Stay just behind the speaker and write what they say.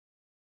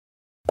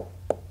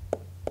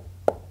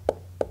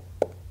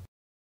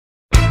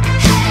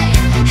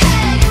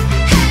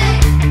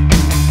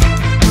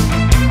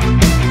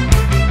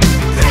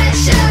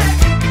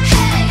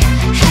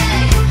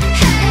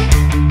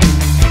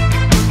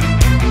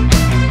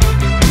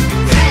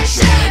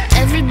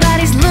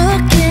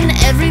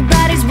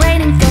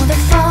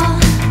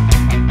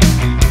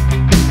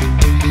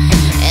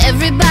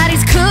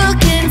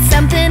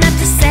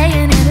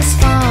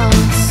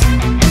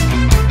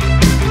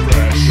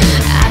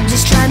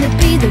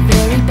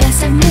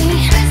piece of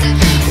me.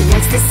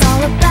 What's this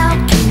all about?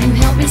 Can you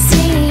help me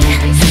see?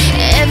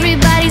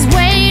 Everybody's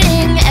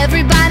waiting,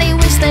 everybody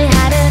wish they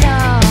had it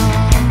all.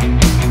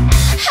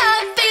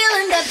 I'm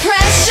feeling the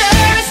pressure,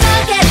 it's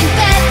not getting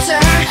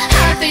better.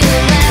 I'm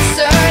feeling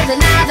lesser than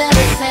I've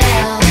ever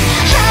felt.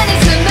 I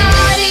need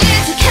somebody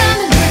to come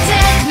and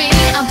protect me.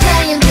 I'm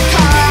playing the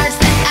cards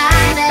that I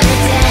never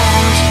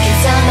dealt. Can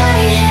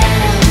somebody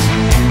help?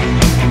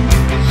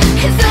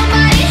 Can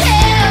somebody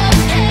help?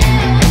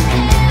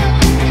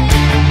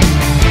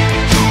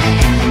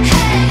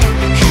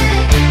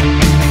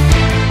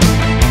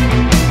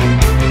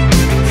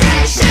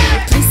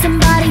 Please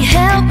somebody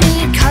help me,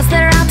 'cause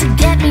they're out to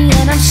get me,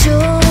 and I'm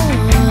sure.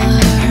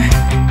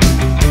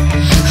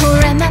 Or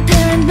am I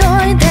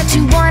paranoid that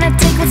you wanna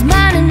take what's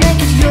mine and make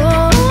it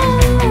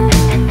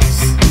yours?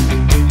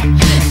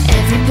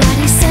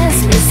 Everybody says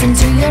listen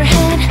to your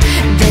head,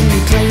 then you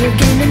play your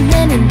game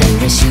and they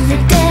wish you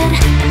were dead.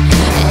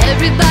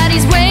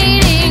 Everybody's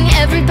waiting,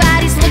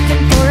 everybody's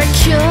looking for a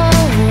cure.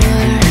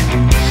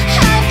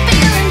 I'm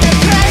feeling the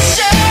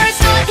pressure,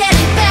 it's not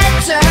getting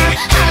better.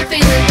 I'm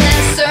feeling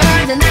lesser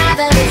than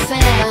I've ever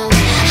felt.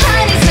 I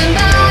need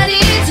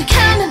somebody to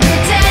come and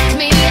protect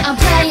me. I'm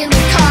playing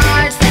the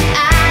cards that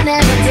I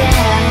never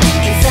dealt.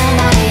 Can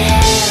somebody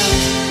help?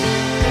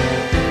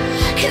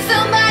 Can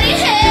somebody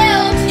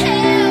help?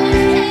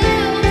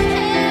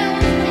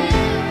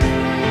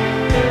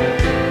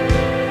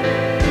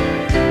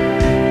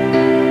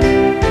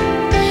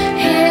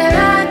 Here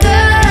I go,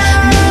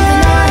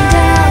 moving on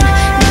down,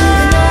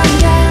 moving on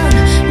down,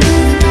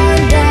 moving on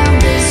down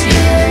this.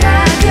 Here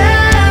I go,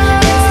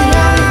 it's the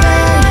only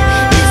way,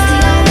 it's the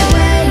only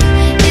way,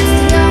 it's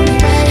the only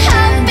way.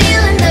 I'm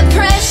feeling the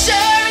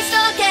pressure, it's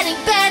not getting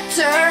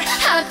better.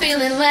 I'm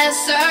feeling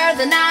lesser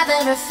than I've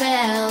ever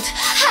felt.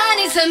 I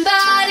need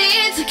somebody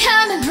to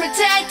come and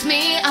protect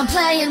me. I'm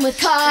playing with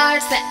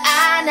cards that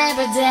I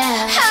never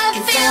dealt. I'm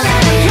feeling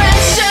the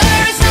pressure,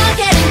 it's not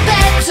getting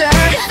better.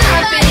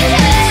 I'm feeling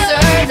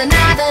lesser than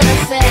I've ever